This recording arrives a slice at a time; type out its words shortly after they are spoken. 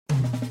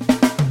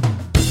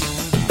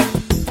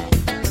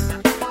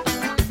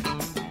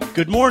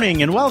Good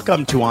morning and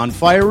welcome to On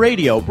Fire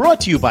Radio,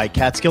 brought to you by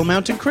Catskill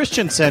Mountain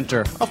Christian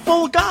Center, a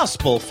full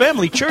gospel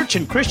family church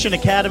and Christian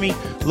academy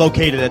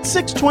located at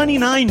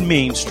 629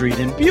 Main Street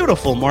in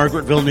beautiful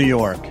Margaretville, New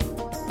York.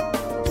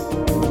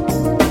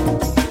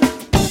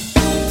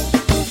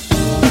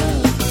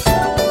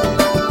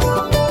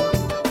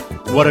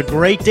 What a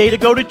great day to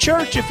go to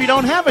church. If you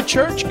don't have a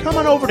church, come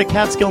on over to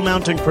Catskill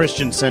Mountain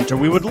Christian Center.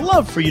 We would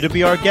love for you to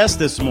be our guest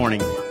this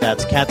morning.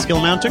 That's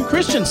Catskill Mountain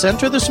Christian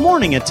Center this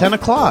morning at 10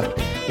 o'clock.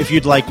 If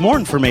you'd like more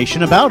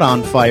information about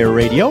On Fire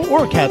Radio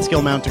or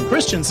Catskill Mountain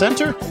Christian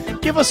Center,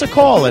 give us a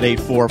call at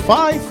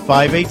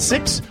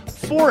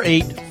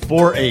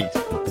 845-586-4848.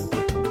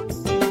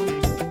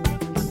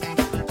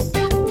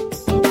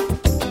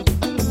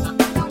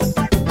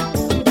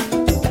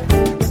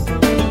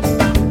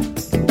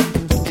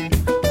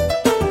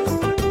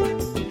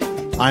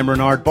 I'm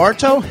Bernard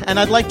Bartow, and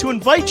I'd like to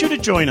invite you to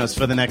join us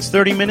for the next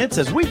 30 minutes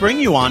as we bring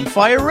you On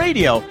Fire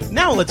Radio.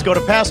 Now let's go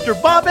to Pastor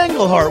Bob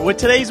Engelhart with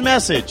today's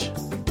message.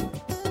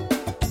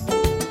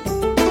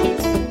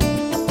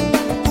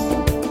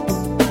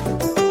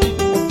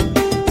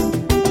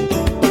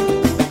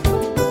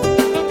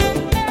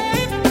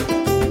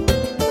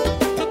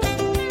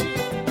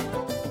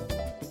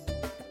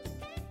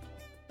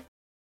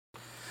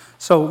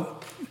 So,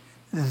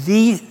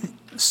 the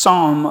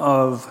Psalm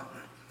of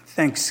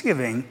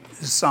Thanksgiving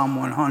is Psalm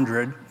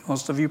 100.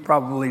 Most of you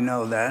probably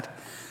know that,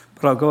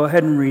 but I'll go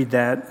ahead and read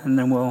that, and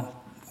then we'll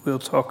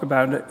talk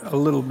about it a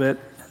little bit,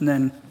 and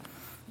then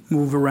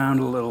move around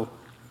a little.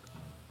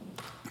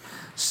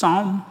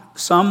 Psalm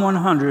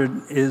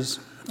 100 is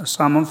a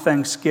psalm of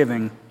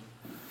thanksgiving,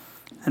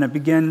 and it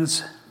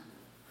begins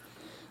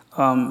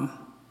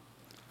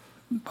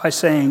by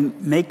saying,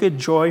 "Make a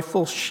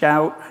joyful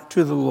shout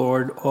to the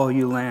Lord, all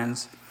you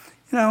lands."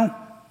 You know,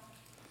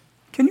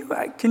 can you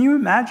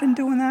imagine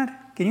doing that?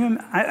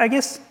 I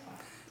guess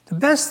the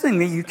best thing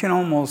that you can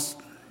almost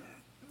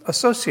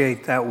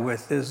associate that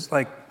with is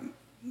like,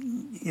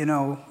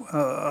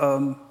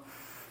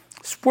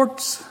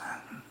 sports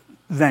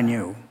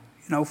venue,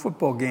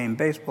 football game,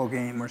 baseball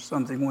game or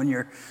something, when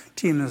your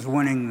team is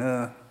winning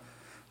the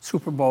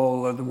Super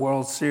Bowl or the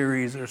World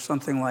Series or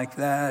something like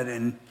that,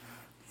 and,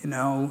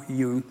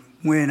 you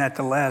win at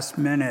the last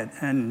minute,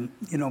 and,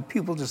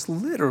 people just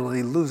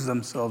literally lose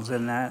themselves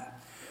in that.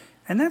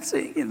 And that's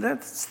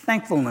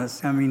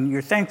thankfulness. I mean,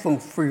 you're thankful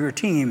for your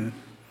team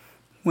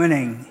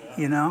winning,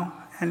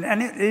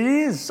 and it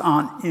is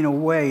in a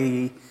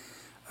way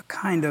a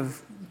kind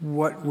of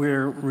what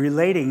we're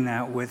relating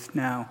that with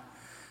now.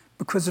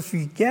 Because if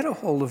you get a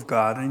hold of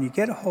God and you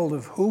get a hold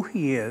of who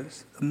He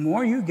is, the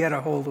more you get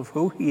a hold of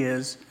who He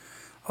is,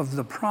 of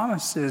the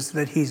promises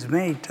that He's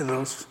made to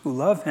those who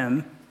love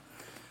Him,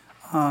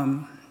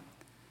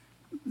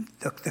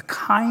 the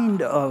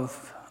kind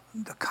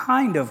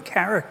of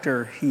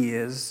character he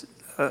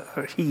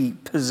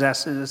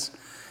possesses,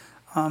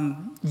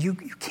 you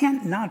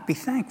can't not be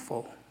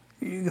thankful.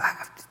 You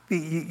have to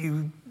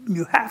be.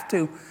 You have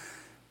to.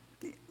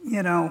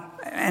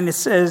 And it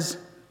says,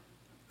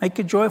 "Make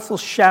a joyful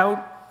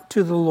shout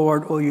to the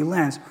Lord, all you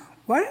lands."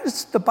 Why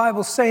does the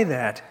Bible say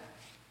that?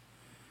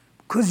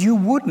 Because you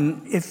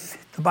wouldn't if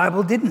the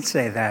Bible didn't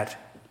say that.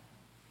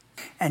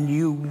 And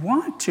you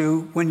want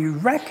to, when you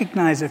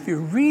recognize, if you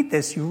read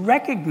this, you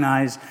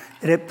recognize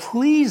that it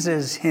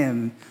pleases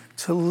Him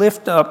to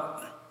lift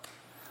up,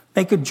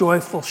 make a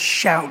joyful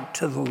shout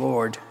to the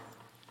Lord,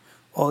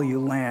 all you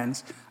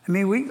lands. I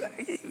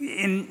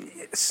mean,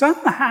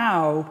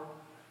 somehow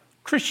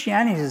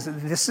Christianity,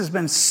 this has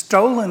been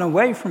stolen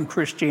away from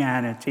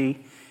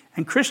Christianity,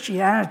 and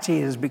Christianity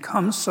has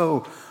become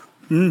so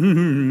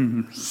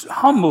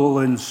humble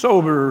and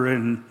sober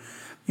and,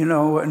 and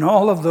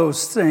all of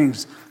those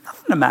things.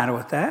 Nothing the matter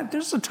with that.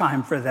 There's a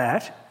time for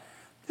that.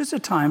 There's a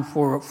time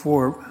for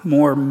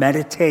more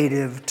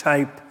meditative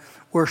type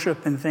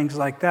worship and things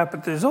like that.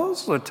 But there's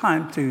also a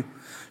time to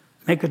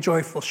make a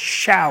joyful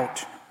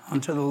shout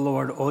unto the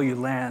Lord, all you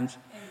lands.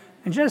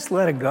 And just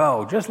let it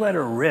go. Just let it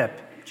rip.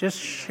 Just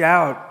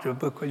shout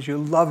because you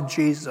love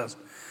Jesus.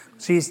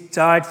 Because He's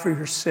died for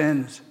your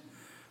sins.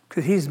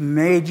 Because He's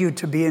made you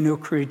to be a new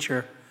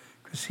creature.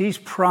 Because He's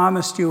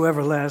promised you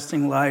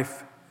everlasting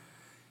life.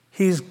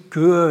 He's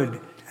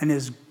good, and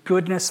His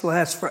goodness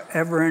lasts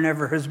forever and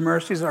ever. His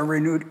mercies are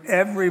renewed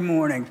every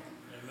morning.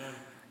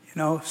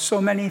 Amen.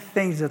 So many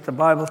things that the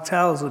Bible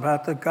tells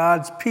about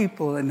God's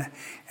people and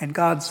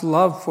God's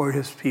love for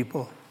His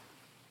people.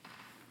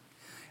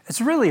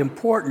 It's really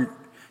important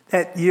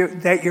that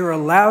you're a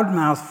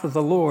loudmouth for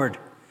the Lord.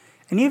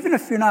 And even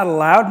if you're not a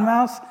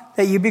loudmouth,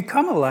 that you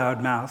become a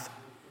loudmouth.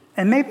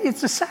 And maybe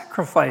it's a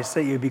sacrifice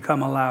that you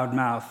become a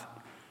loudmouth.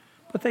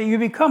 But that you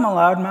become a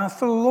loudmouth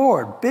for the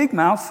Lord. Big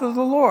mouth for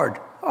the Lord.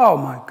 Oh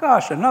my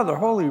gosh, another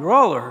holy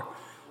roller.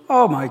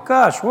 Oh my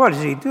gosh, what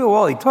does he do?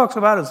 All he talks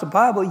about is the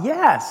Bible.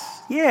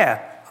 Yes,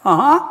 yeah,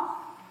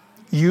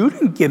 You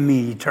didn't give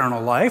me eternal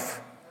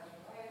life.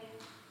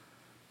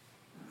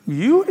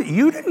 You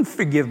didn't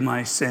forgive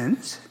my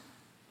sins.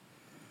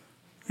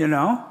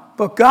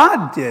 But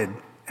God did.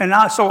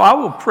 So I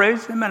will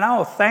praise him and I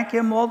will thank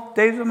him all the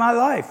days of my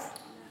life.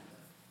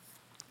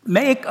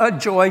 Make a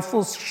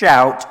joyful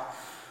shout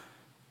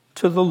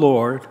to the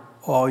Lord,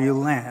 all you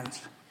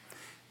lands.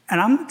 And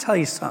I'm going to tell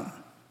you something.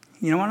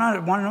 You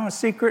want to know a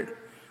secret? We're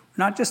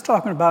not just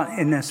talking about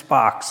in this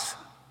box.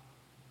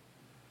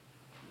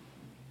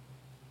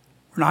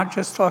 We're not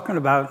just talking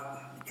about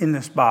in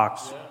this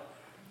box.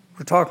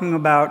 We're talking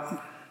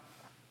about,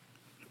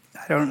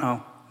 I don't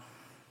know.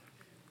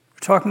 We're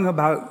talking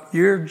about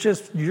you're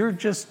just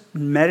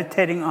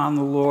meditating on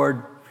the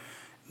Lord.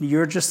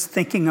 You're just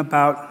thinking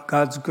about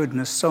God's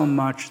goodness so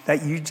much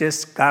that you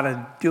just got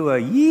to do a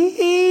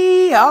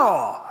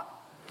yee-haw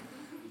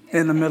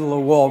in the middle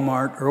of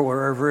Walmart or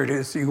wherever it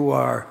is you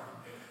are.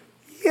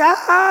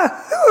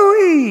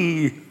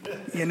 Yahoo!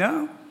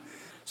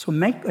 So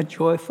make a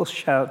joyful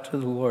shout to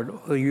the Lord,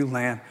 all you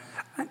land.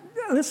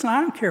 Listen,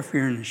 I don't care if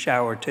you're in the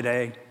shower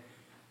today.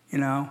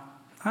 I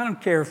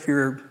don't care if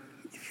you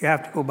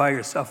have to go by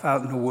yourself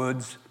out in the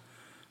woods.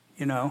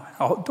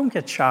 Don't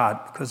get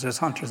shot because there's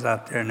hunters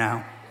out there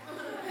now.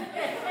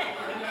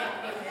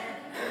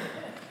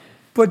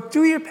 But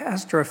do your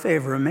pastor a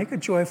favor and make a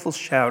joyful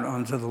shout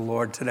unto the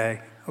Lord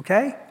today,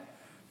 okay?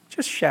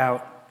 Just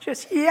shout.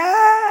 Just,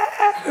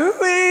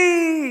 yah-hoo-wee!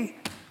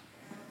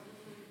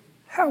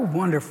 How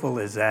wonderful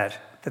is that?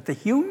 That the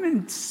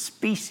human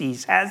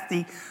species has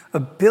the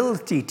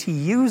ability to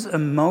use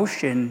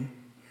emotion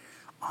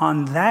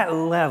on that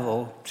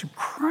level, to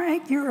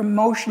crank your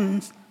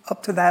emotions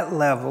up to that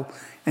level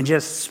and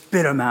just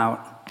spit them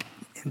out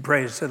in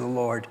praise to the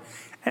Lord.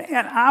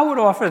 And I would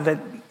offer that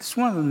it's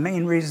one of the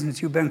main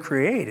reasons you've been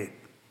created,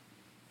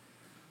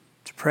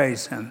 to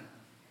praise him,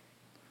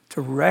 to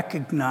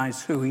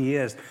recognize who he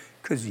is,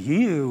 because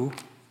you,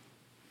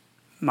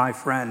 my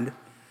friend,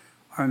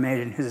 are made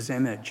in his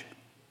image.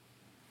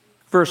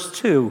 Verse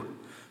 2,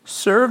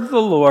 serve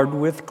the Lord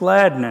with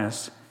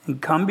gladness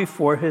and come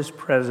before his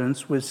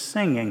presence with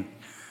singing.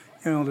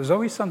 There's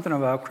always something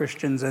about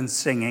Christians and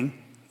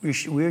singing. We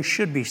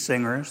should be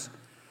singers.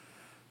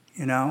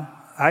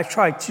 I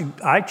try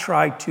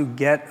to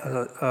get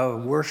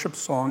a worship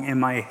song in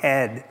my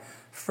head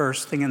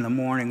first thing in the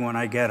morning when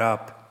I get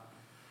up.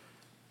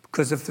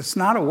 Because if it's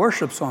not a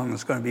worship song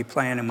that's going to be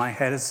playing in my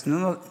head, it's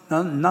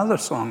another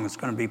song that's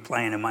going to be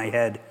playing in my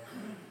head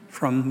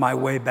from my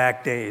way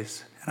back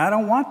days. And I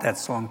don't want that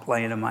song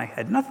playing in my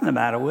head. Nothing the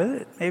matter with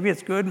it. Maybe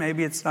it's good,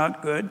 maybe it's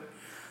not good,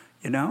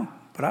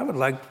 But I would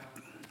like,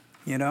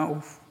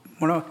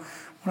 one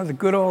of the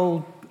good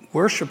old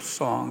worship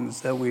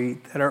songs that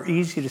are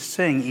easy to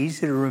sing,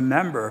 easy to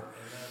remember.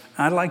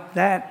 I'd like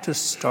that to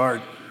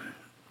start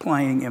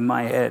playing in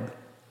my head.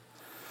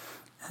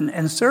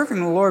 And serving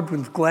the Lord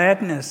with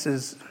gladness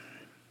is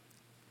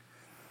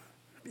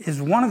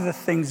one of the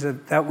things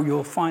that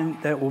you'll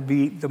find that will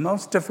be the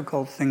most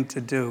difficult thing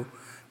to do,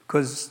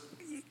 because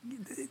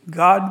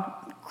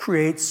God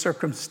creates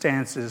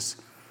circumstances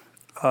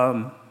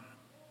of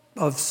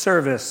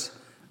service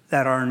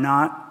that are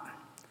not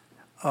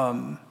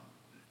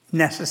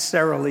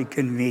necessarily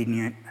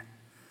convenient.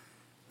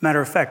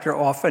 Matter of fact, they're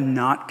often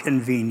not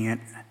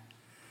convenient.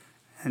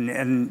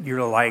 And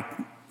you're like,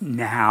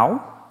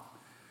 now?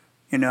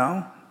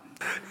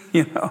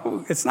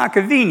 It's not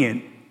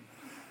convenient.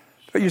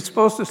 But you're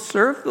supposed to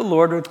serve the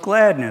Lord with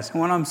gladness.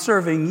 And when I'm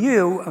serving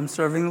you, I'm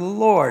serving the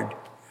Lord.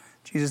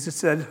 Jesus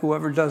said,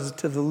 whoever does it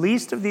to the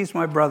least of these,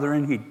 my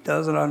brethren, he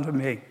does it unto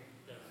me.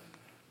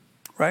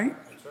 Right?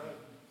 That's right.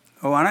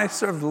 Oh, when I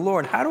serve the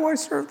Lord, how do I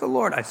serve the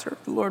Lord? I serve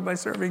the Lord by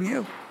serving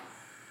you.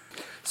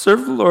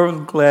 Serve the Lord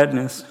with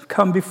gladness.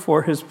 Come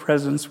before his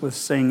presence with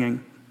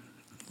singing.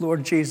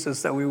 Lord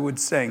Jesus, that we would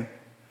sing.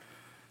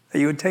 That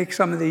you would take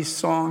some of these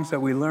songs that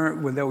we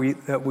learn,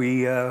 that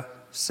we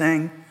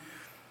sing.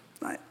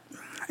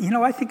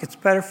 I think it's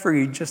better for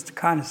you just to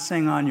kind of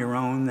sing on your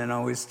own than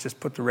always just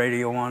put the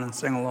radio on and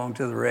sing along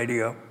to the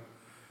radio.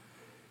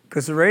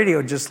 Because the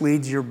radio just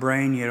leads your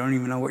brain. You don't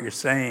even know what you're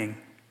saying.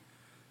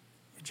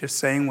 You're just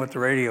saying what the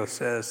radio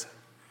says.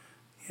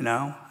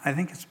 I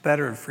think it's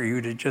better for you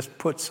to just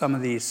put some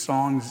of these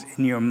songs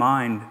in your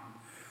mind,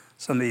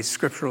 some of these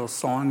scriptural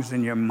songs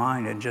in your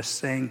mind, and just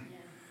sing.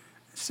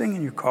 Sing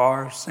in your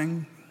car,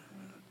 sing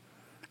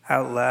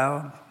out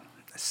loud.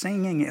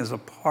 Singing is a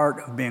part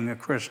of being a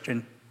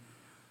Christian.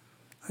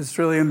 It's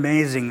really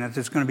amazing that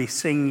there's going to be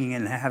singing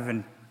in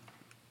heaven.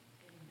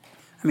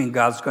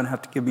 God's going to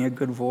have to give me a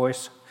good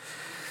voice.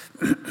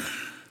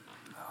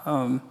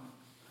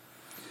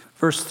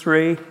 Verse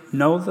 3,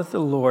 know that the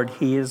Lord,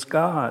 he is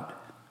God.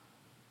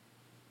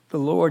 The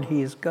Lord,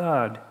 he is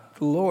God.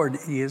 The Lord,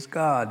 he is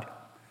God.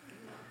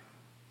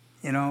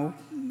 The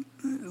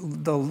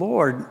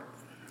Lord,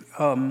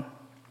 the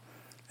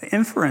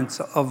inference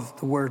of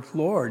the word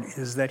Lord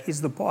is that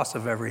he's the boss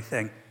of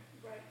everything.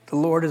 The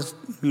Lord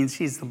means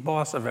he's the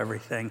boss of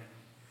everything.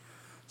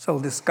 So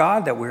this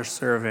God that we're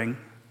serving,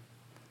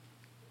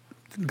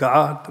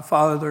 God, the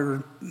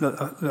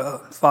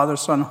Father,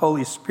 Son,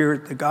 Holy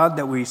Spirit, the God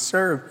that we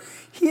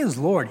serve, he is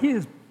Lord. He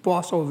is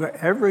boss over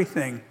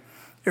everything.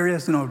 There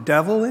is no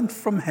devil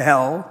from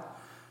hell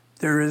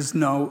There is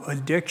no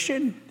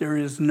addiction. There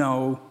is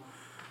no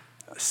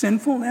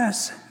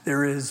sinfulness.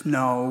 There is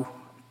no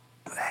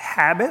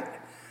habit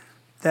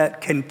that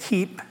can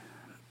keep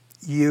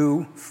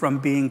you from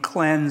being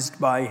cleansed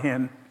by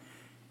him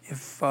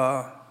if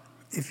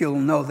you'll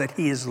know that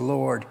he is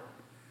Lord.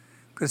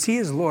 Because he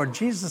is Lord.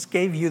 Jesus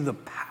gave you the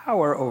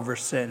power over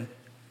sin.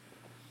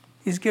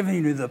 He's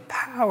given you the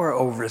power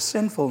over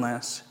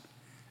sinfulness.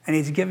 And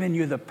he's given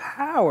you the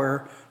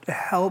power to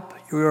help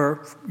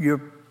your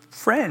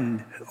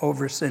friend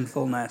over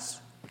sinfulness.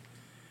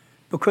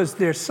 Because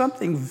there's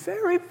something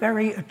very,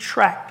 very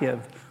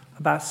attractive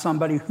about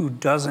somebody who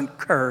doesn't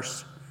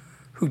curse,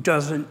 who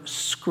doesn't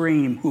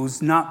scream,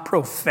 who's not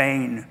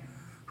profane,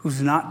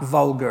 who's not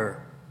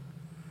vulgar,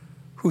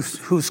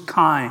 who's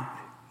kind,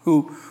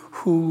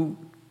 who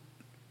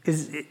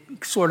is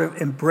sort of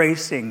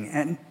embracing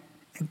and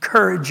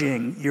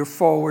encouraging your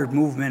forward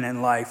movement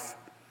in life.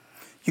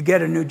 You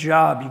get a new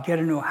job, you get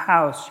a new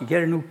house, you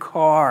get a new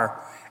car,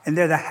 and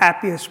they're the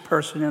happiest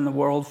person in the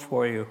world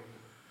for you.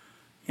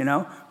 You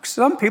know,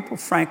 some people,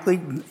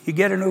 frankly, you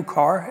get a new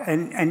car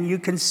and you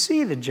can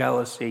see the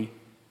jealousy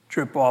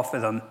drip off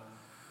of them,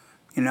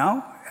 you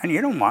know, and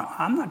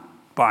I'm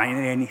not buying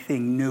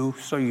anything new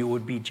so you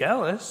would be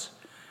jealous,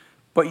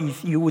 but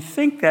you would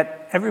think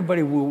that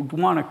everybody would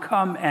want to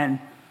come and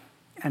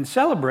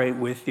celebrate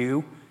with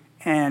you,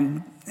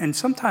 and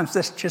sometimes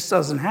this just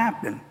doesn't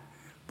happen.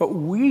 But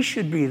we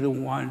should be the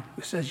one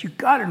who says, you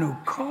got a new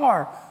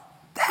car,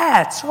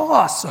 that's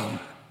awesome.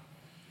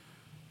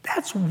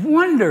 That's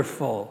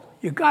wonderful.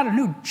 You got a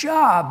new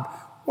job.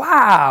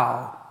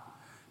 Wow.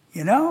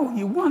 You know,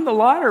 you won the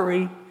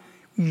lottery.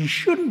 You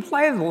shouldn't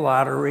play the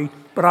lottery,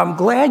 but I'm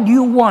glad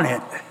you won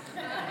it.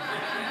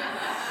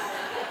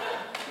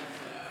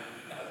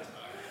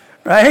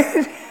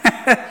 Right?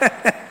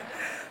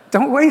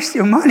 Don't waste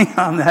your money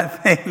on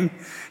that thing.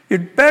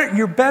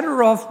 You're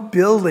better off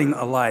building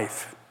a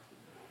life.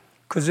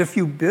 Because if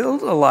you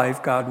build a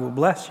life, God will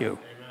bless you.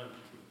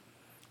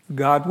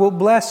 God will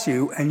bless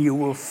you, and you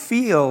will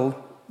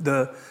feel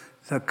the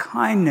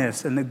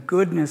kindness and the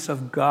goodness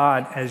of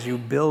God as you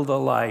build a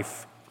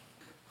life.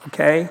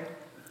 Okay?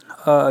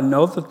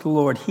 Know that the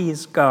Lord, he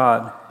is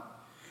God.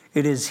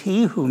 It is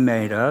he who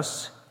made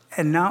us,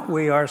 and not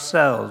we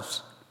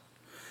ourselves.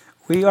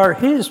 We are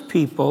his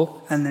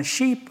people and the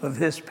sheep of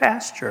his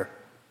pasture.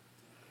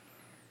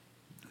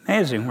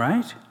 Amazing,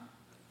 right?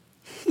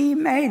 He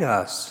made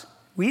us.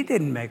 We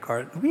didn't make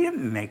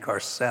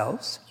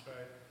ourselves.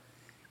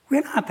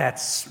 We're not that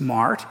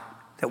smart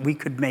that we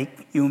could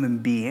make human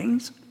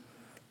beings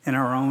in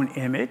our own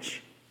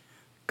image.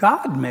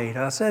 God made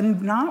us,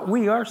 and not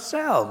we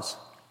ourselves.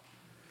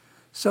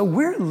 So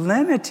we're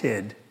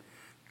limited.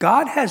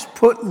 God has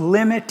put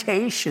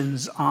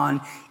limitations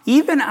on.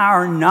 Even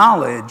our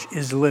knowledge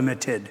is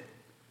limited.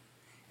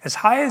 As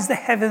high as the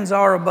heavens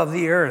are above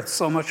the earth,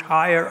 so much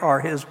higher are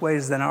his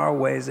ways than our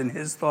ways, and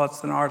his thoughts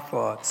than our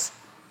thoughts.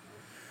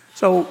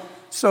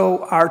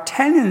 So our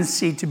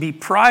tendency to be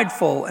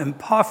prideful and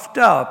puffed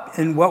up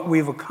in what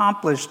we've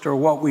accomplished or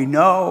what we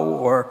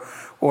know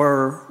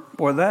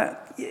or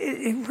that,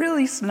 it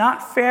really is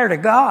not fair to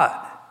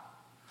God.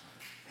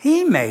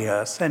 He made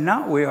us and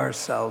not we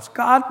ourselves.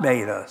 God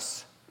made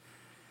us.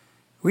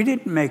 We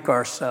didn't make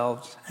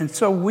ourselves. And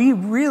so we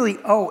really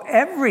owe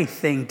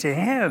everything to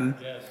him.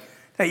 Yes.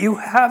 That you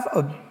have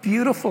a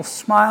beautiful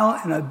smile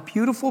and a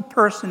beautiful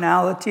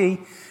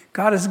personality.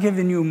 God has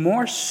given you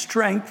more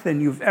strength than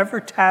you've ever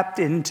tapped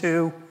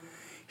into.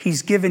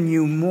 He's given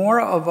you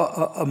more of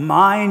a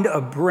mind,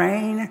 a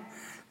brain,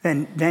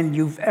 than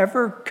you've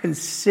ever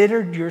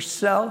considered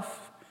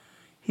yourself.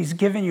 He's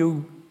given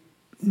you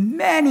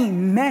many,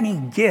 many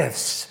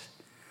gifts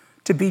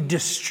to be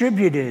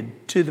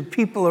distributed to the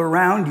people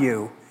around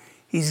you.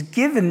 He's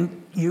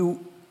given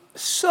you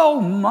so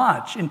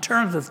much in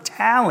terms of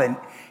talent,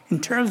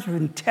 in terms of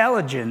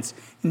intelligence,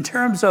 in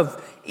terms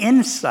of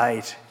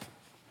insight.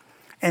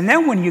 And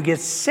then when you get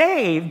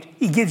saved,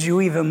 he gives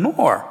you even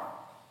more.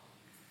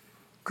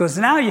 Because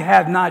now you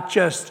have not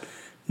just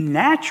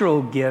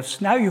natural gifts,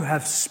 now you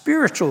have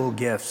spiritual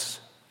gifts.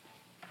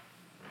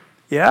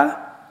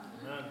 Yeah?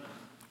 Amen.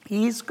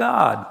 He's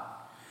God.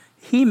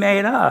 He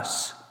made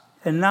us,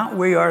 and not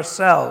we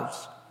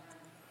ourselves.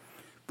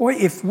 Boy,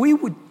 if we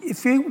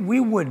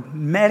would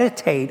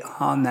meditate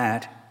on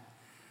that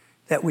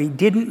we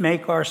didn't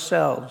make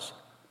ourselves.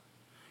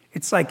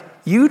 It's like,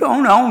 you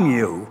don't own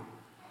you.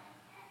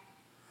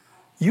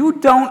 You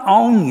don't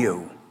own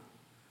you.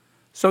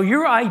 So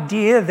your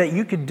idea that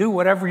you could do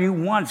whatever you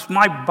want, it's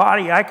my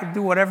body, I could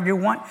do whatever you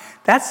want,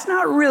 that's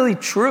not really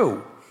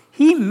true.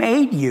 He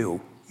made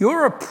you.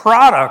 You're a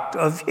product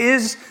of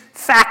his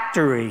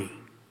factory,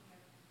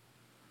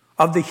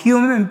 of the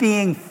human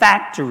being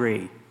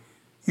factory.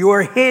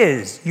 You're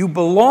his. You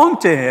belong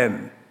to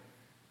him.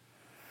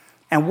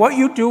 And what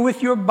you do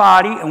with your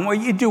body and what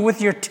you do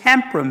with your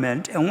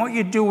temperament and what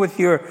you do with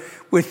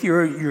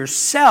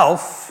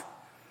yourself,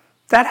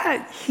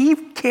 he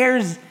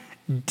cares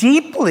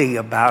deeply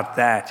about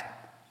that.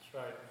 That's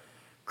right.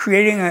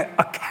 Creating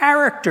a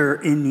character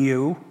in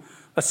you,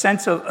 a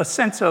sense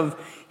of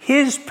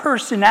his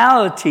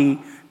personality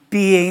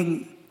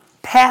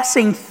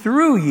passing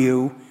through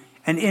you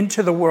and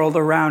into the world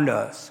around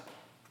us.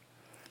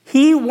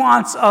 He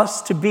wants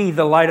us to be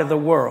the light of the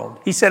world.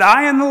 He said,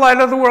 I am the light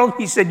of the world.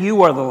 He said,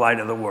 you are the light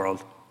of the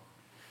world.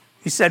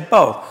 He said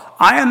both.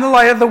 I am the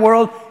light of the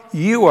world.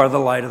 You are the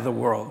light of the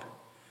world.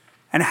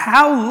 And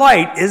how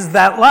light is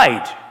that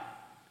light?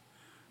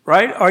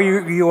 Right? Are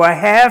you a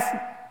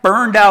half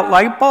burned out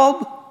light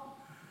bulb?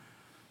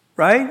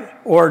 Right?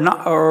 Or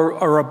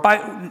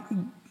a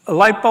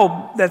light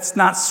bulb that's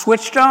not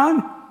switched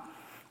on?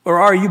 Or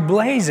are you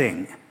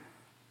blazing?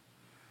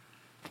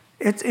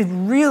 It's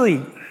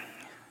really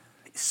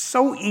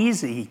so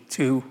easy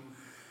to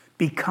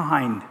be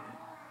kind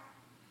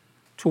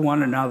to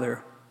one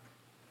another.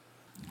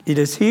 It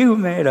is he who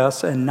made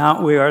us and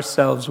not we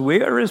ourselves.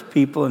 We are his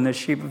people and the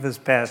sheep of his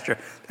pasture.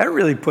 That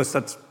really puts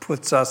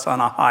us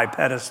on a high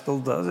pedestal,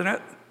 doesn't it?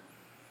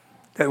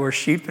 That we're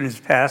sheep in his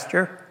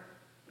pasture.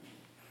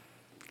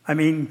 I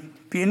mean,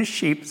 being a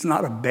sheep is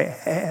not a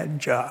bad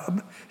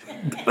job,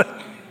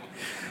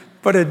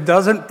 but it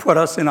doesn't put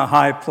us in a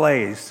high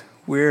place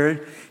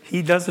where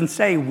he doesn't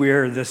say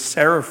we're the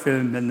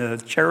seraphim and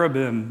the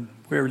cherubim,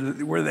 we're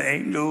the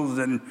angels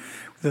and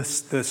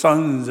the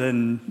sons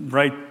and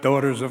bright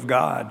daughters of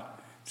God.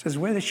 It says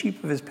we're the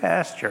sheep of his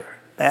pasture.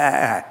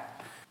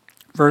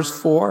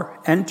 Verse 4,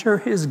 enter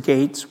his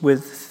gates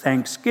with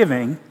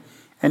thanksgiving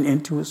and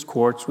into his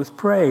courts with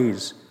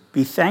praise.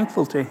 Be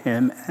thankful to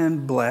him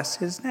and bless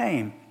his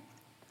name.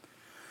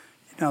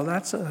 You know,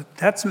 that's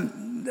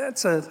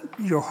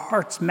your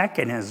heart's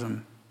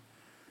mechanism.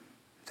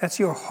 That's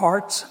your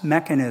heart's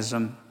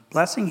mechanism.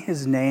 Blessing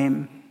his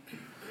name,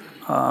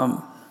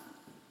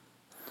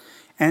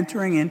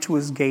 entering into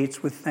his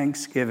gates with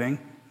thanksgiving.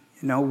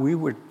 You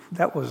know,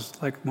 that was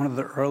like one of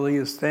the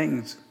earliest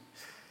things.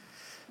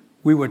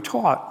 We were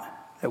taught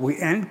that we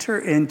enter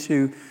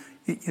into,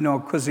 you know,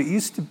 because it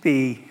used to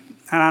be,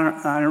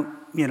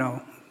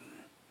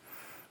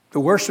 the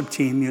worship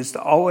team used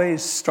to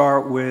always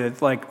start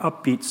with like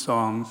upbeat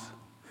songs,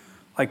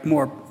 like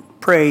more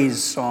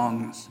praise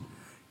songs,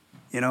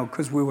 you know,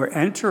 because we were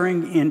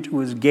entering into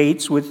his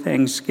gates with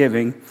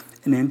thanksgiving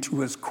and into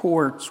his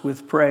courts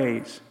with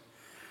praise,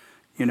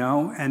 you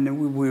know, and then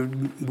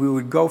we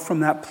would go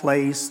from that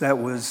place that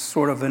was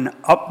sort of an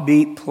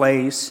upbeat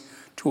place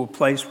to a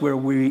place where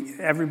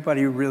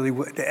everybody really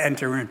would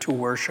enter into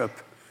worship.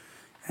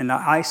 And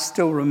I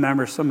still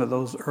remember some of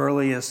those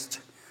earliest.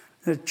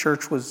 The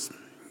church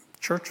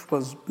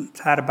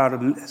had about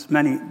as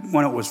many,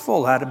 when it was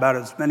full, had about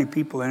as many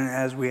people in it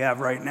as we have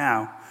right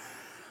now.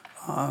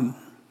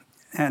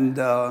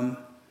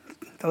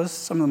 Those are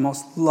some of the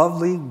most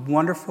lovely,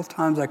 wonderful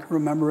times I can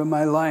remember in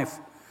my life.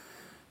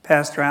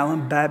 Pastor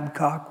Alan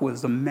Babcock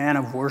was a man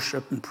of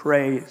worship and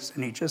praise,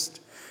 and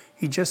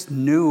he just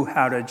knew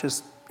how to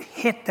just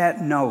hit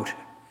that note.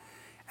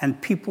 And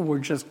people were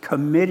just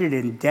committed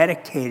and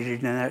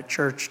dedicated in that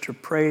church to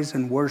praise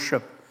and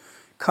worship.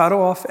 Cut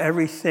off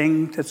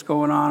everything that's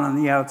going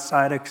on the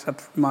outside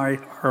except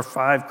for our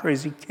 5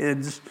 crazy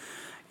kids,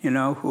 you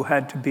know, who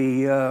had to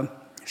be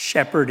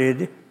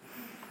shepherded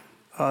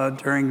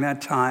during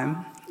that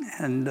time.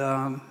 And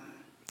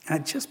I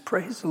just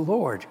praise the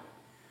Lord.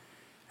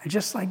 And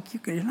just like,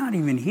 you're not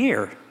even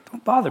here.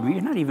 Don't bother me.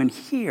 You're not even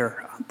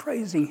here. I'm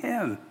praising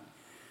him.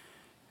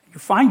 You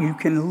find you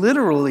can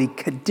literally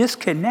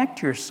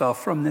disconnect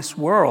yourself from this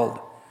world,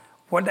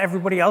 what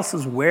everybody else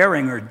is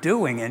wearing or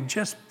doing, and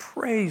just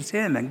praise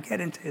him and get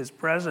into his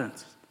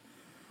presence.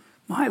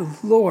 My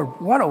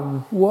Lord, what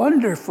a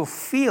wonderful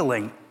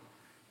feeling.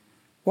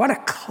 What a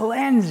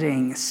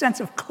cleansing, sense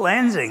of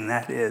cleansing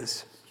that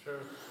is. Sure.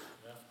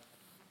 Yeah.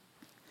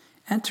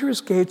 Enter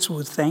his gates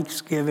with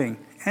thanksgiving.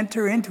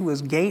 Enter into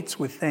his gates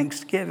with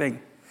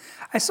thanksgiving.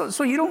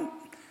 So you don't,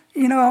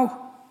 you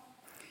know,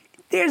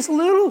 there's a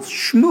little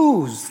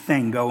schmooze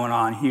thing going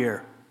on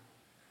here.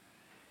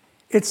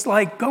 It's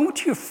like going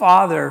to your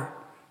father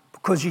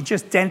because you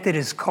just dented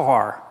his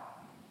car,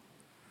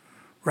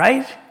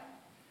 right?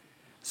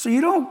 So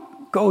you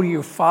don't go to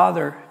your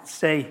father and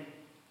say,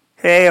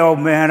 hey, old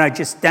man, I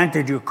just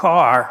dented your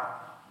car.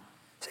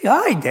 Say,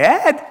 hi,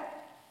 Dad.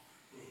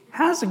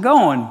 How's it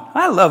going?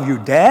 I love you,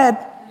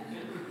 Dad.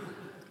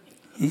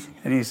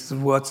 And he says,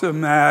 what's the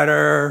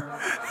matter?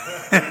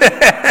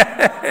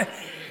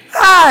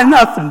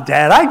 Nothing,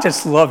 Dad. I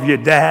just love you,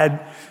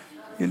 Dad.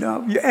 You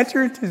know, you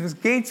enter into his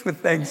gates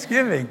with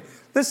thanksgiving.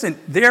 Listen,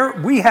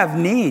 we have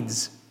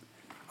needs.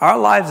 Our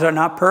lives are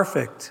not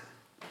perfect.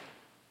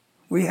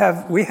 We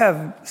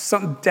have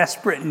some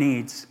desperate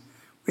needs.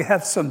 We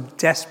have some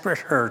desperate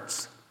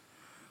hurts.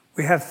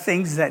 We have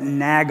things that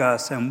nag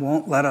us and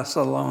won't let us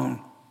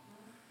alone.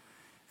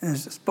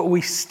 But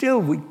we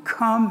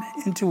come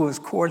into his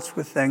courts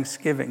with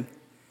thanksgiving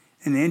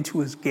and into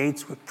his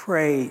gates with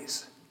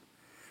praise.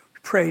 We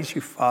praise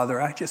you,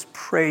 Father. I just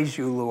praise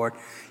you, Lord.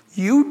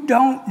 You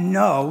don't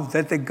know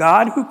that the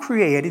God who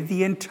created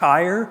the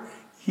entire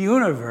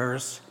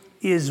universe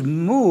is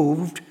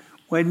moved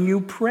when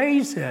you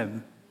praise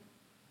him.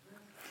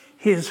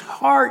 His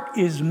heart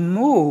is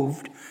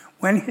moved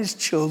when his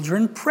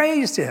children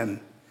praise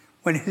him,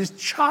 when his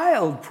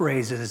child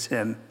praises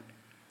him,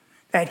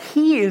 that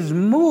he is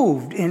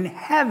moved in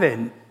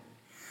heaven.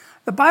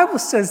 The Bible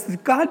says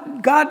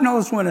that God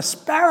knows when a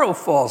sparrow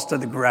falls to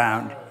the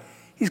ground.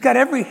 He's got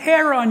every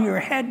hair on your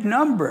head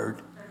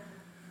numbered.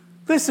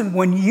 Listen,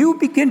 when you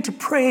begin to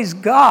praise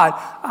God,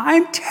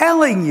 I'm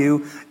telling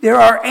you, there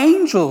are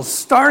angels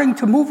starting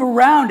to move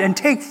around and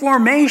take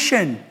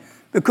formation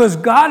because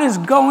God is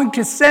going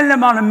to send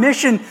them on a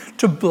mission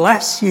to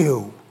bless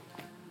you,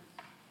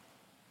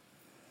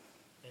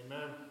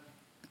 Amen.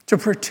 To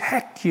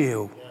protect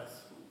you,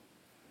 Yes.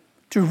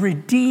 To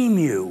redeem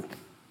you.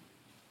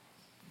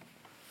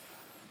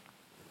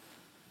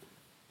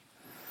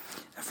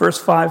 Verse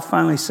 5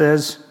 finally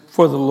says,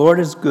 "For the Lord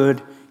is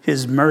good,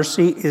 his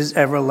mercy is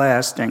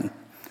everlasting."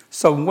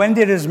 So when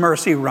did his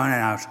mercy run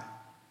out?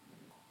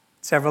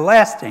 It's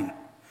everlasting.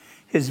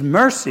 His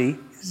mercy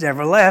is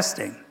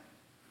everlasting.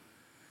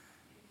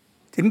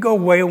 Didn't go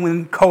away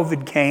when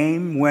COVID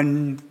came,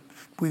 when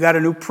we got a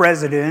new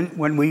president,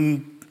 when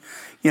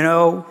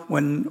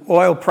when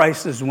oil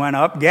prices went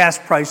up, gas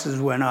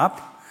prices went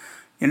up.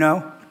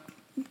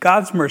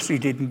 God's mercy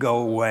didn't go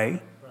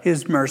away.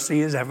 His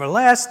mercy is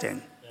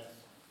everlasting.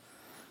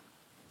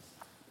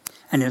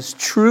 And his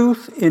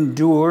truth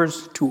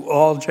endures to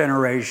all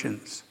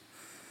generations.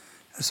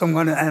 So I'm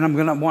going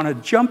to want to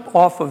jump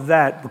off of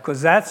that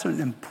because that's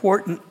an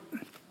important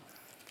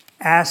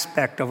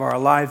aspect of our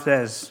lives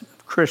as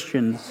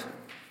Christians.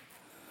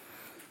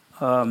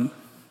 And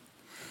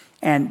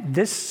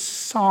this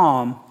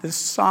psalm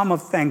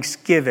of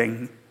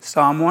thanksgiving,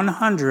 Psalm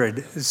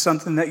 100, is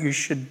something that you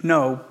should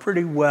know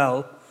pretty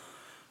well.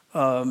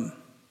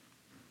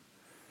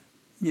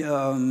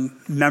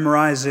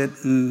 Memorize it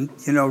and,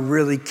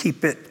 really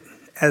keep it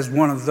as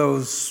one of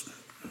those,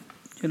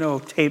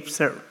 tapes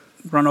that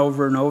run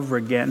over and over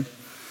again.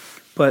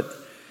 But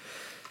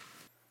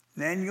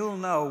then you'll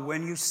know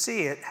when you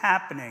see it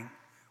happening,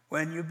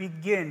 when you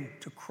begin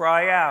to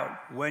cry out,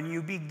 when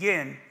you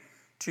begin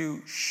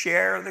to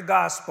share the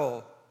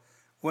gospel,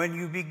 when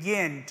you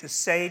begin to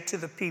say to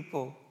the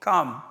people,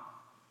 come,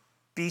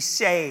 be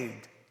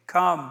saved,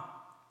 come,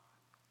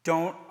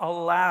 don't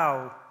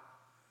allow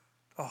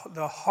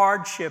the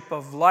hardship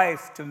of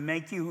life to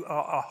make you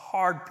a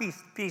hard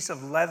piece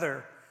of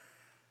leather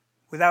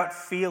without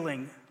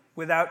feeling,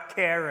 without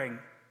caring.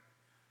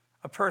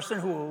 A person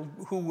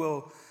who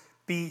will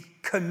be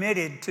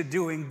committed to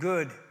doing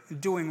good,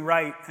 doing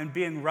right, and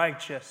being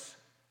righteous,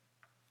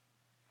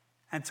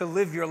 and to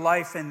live your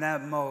life in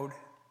that mode.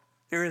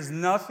 There is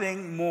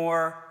nothing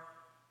more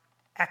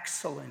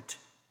excellent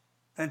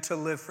than to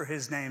live for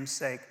his name's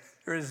sake.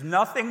 There is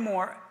nothing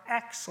more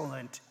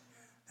excellent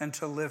than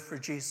to live for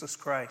Jesus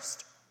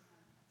Christ.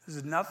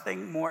 There's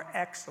nothing more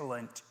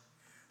excellent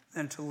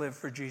than to live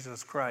for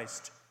Jesus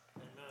Christ.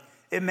 Amen.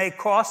 It may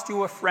cost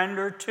you a friend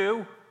or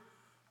two.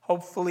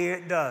 Hopefully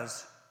it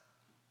does.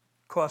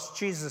 Cost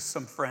Jesus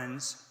some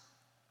friends.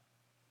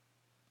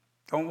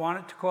 Don't want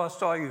it to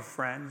cost all you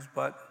friends,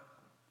 but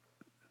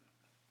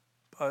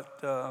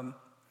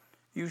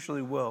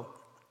usually will.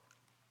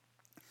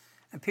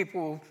 And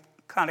people will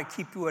kind of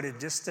keep you at a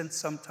distance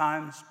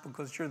sometimes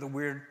because you're the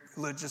weird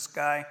religious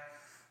guy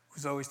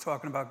who's always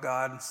talking about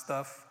God and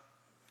stuff.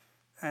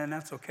 And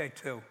that's okay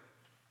too.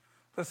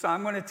 Listen,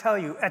 I'm going to tell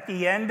you, at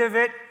the end of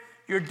it,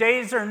 your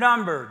days are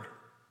numbered.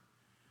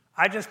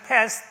 I just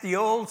passed the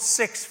old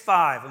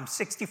 6'5". I'm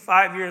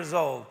 65 years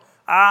old.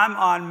 I'm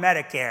on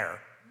Medicare.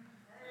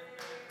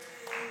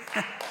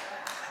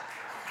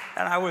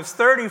 And I was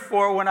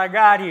 34 when I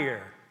got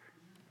here.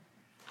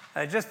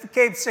 I just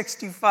became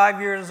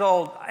 65 years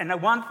old. And the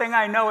one thing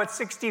I know at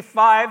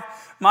 65,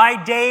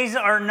 my days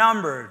are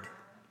numbered.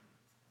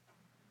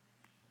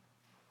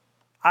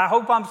 I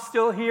hope I'm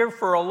still here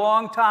for a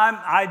long time.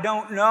 I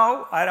don't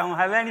know. I don't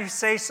have any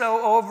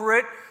say-so over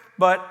it.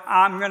 But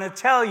I'm going to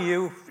tell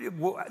you,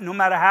 no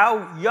matter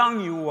how young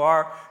you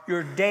are,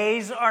 your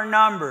days are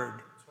numbered.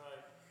 That's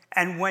right.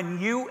 And when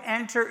you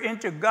enter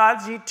into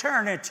God's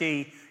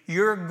eternity,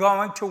 you're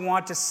going to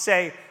want to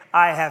say,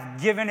 I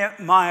have given it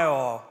my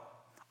all.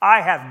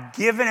 I have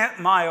given it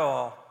my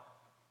all.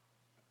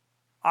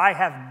 I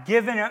have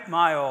given it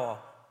my all.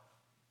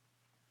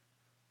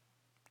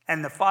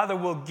 And the Father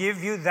will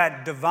give you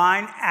that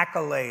divine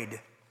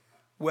accolade.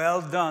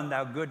 Well done,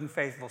 thou good and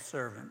faithful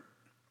servant.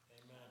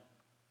 Amen.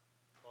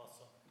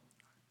 Awesome.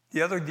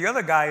 The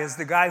other guy is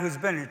the guy who's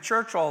been in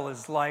church all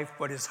his life,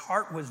 but his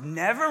heart was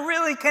never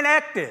really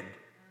connected.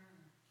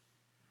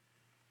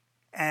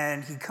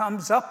 And he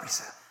comes up and he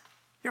says,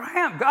 here I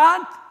am,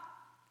 God.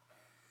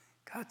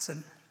 God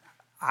said,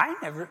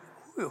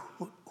 who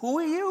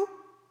are you?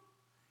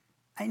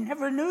 I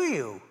never knew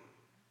you.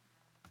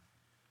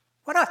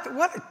 What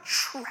a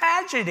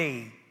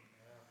tragedy.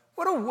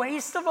 What a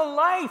waste of a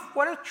life.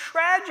 What a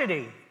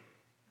tragedy.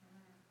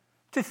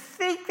 To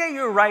think that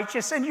you're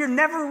righteous and you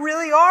never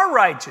really are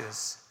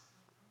righteous.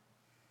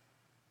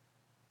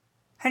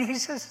 And he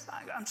says,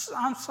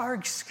 I'm sorry,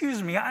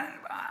 excuse me.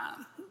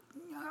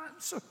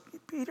 So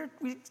Peter,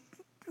 we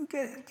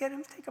get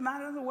him, take him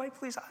out of the way,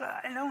 please.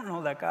 I don't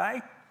know that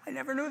guy. I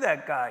never knew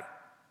that guy.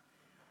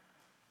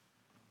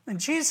 And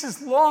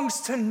Jesus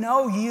longs to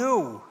know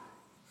you.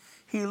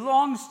 He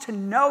longs to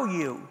know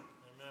you.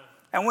 Amen.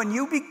 And when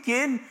you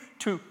begin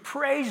to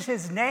praise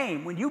his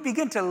name, when you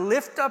begin to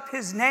lift up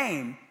his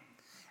name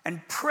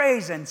and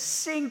praise and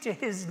sing to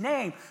his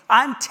name,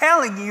 I'm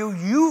telling you,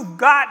 you've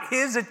got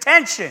his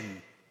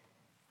attention.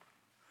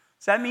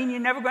 Does that mean you're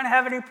never going to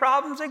have any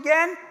problems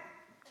again?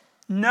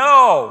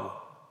 No.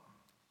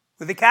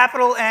 With a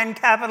capital N,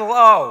 capital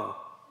O.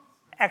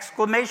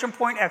 Exclamation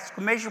point,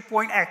 exclamation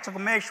point,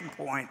 exclamation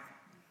point.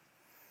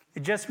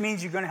 It just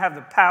means you're going to have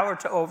the power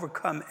to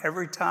overcome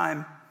every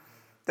time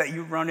that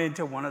you run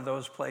into one of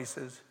those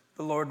places.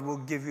 The Lord will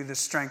give you the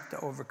strength to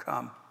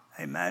overcome.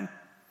 Amen?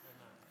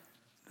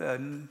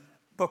 The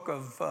book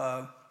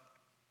of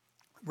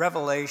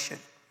Revelation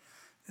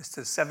is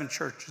to 7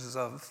 churches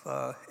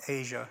of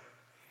Asia.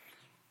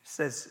 It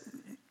says,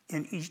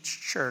 in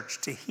each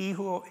church, to he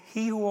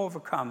who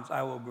overcomes,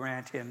 I will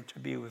grant him to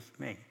be with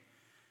me.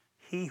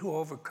 He who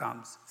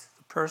overcomes,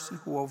 the person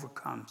who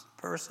overcomes,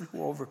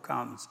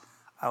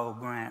 I will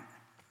grant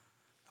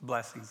the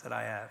blessings that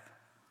I have.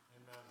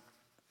 Amen.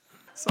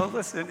 So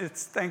listen,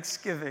 it's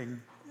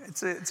Thanksgiving.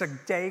 It's a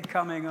day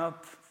coming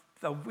up,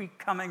 the week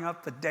coming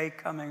up, the day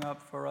coming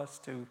up for us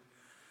to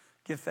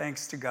give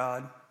thanks to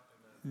God. Amen.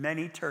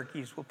 Many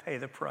turkeys will pay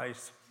the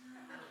price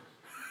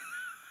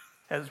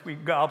as we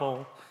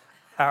gobble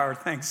our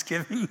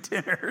Thanksgiving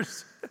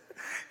dinners.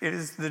 It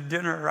is the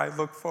dinner I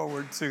look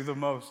forward to the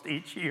most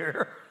each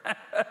year.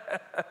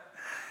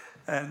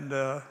 And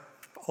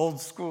old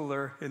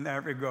schooler in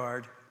that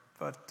regard.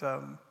 But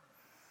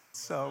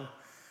so,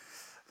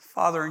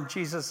 Father, in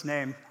Jesus'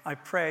 name, I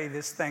pray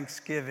this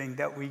Thanksgiving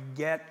that we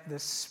get the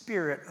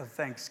spirit of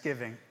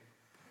thanksgiving,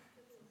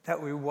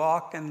 that we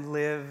walk and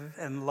live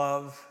and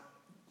love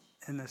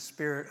in the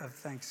spirit of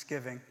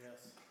thanksgiving.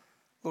 Yes.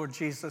 Lord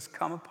Jesus,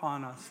 come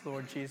upon us,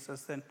 Lord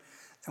Jesus, and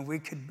we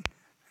could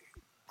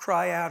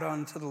cry out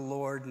unto the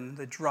Lord, and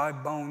the dry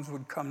bones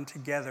would come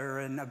together,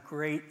 and a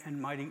great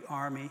and mighty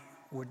army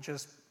would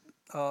just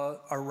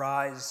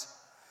arise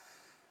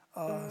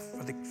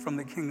from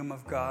the kingdom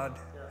of God.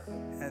 Yes.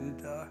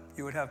 And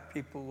you would have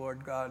people,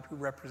 Lord God, who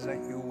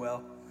represent you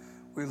well.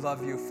 We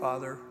love you,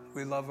 Father.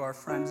 We love our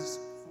friends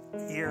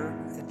here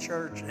at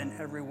church and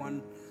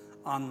everyone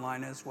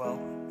online as well.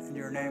 In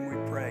your name we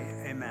pray.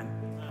 Amen.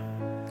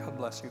 God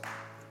bless you.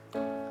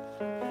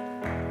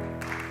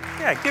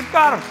 Yeah, give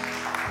God a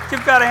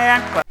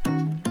hand clap.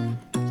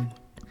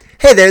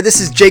 Hey there, this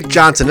is Jake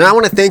Johnson, and I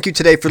want to thank you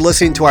today for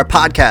listening to our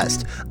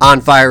podcast,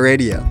 On Fire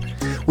Radio.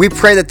 We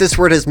pray that this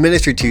word has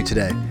ministered to you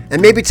today,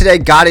 and maybe today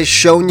God has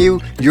shown you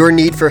your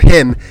need for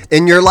Him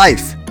in your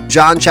life.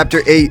 John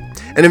chapter 8,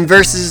 and in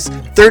verses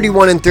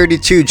 31 and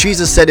 32,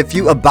 Jesus said, "If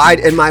you abide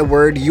in my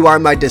word, you are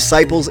my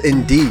disciples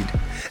indeed,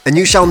 and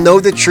you shall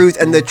know the truth,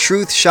 and the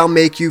truth shall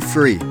make you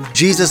free."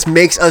 Jesus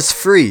makes us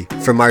free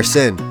from our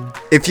sin.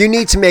 If you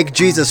need to make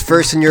Jesus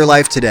first in your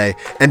life today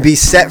and be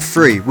set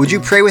free, would you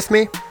pray with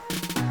me?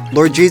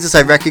 Lord Jesus,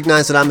 I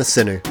recognize that I'm a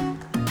sinner.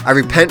 I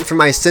repent for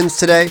my sins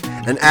today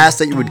and ask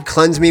that you would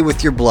cleanse me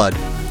with your blood.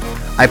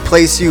 I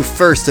place you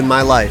first in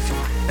my life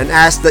and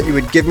ask that you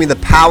would give me the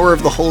power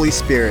of the Holy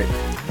Spirit.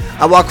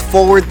 I walk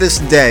forward this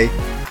day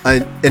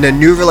in a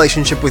new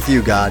relationship with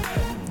you, God.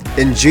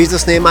 In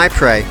Jesus' name I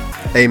pray,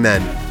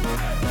 amen.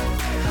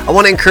 I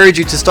want to encourage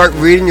you to start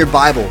reading your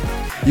Bible.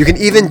 You can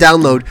even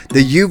download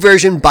the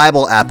YouVersion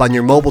Bible app on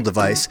your mobile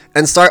device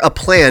and start a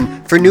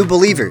plan for new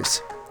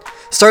believers.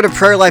 Start a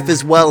prayer life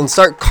as well and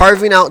start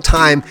carving out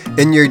time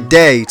in your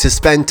day to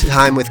spend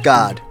time with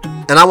God.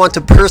 And I want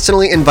to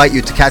personally invite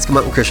you to Catskill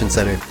Mountain Christian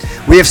Center.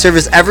 We have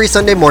service every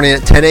Sunday morning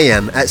at 10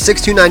 a.m. at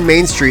 629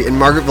 Main Street in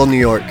Margaretville, New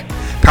York.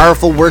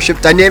 Powerful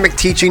worship, dynamic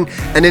teaching,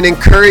 and an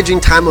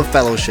encouraging time of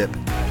fellowship.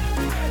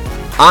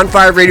 On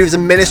Fire Radio is a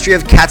ministry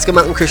of Catskill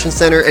Mountain Christian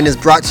Center and is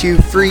brought to you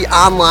free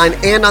online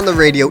and on the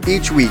radio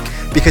each week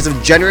because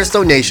of generous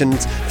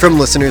donations from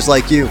listeners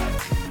like you.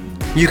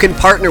 You can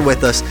partner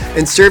with us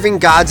in serving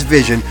God's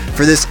vision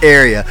for this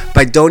area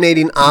by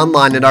donating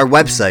online at our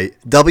website,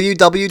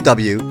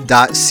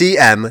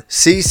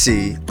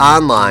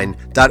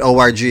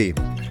 www.cmcconline.org.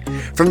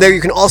 From there,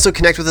 you can also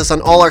connect with us on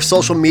all our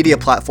social media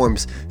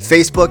platforms,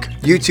 Facebook,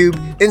 YouTube,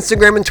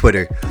 Instagram, and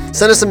Twitter.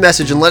 Send us a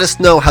message and let us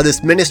know how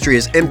this ministry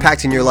is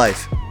impacting your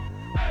life.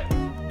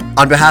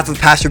 On behalf of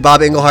Pastor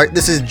Bob Englehart,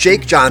 this is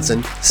Jake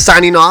Johnson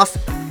signing off.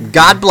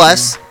 God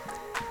bless,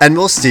 and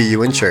we'll see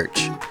you in church.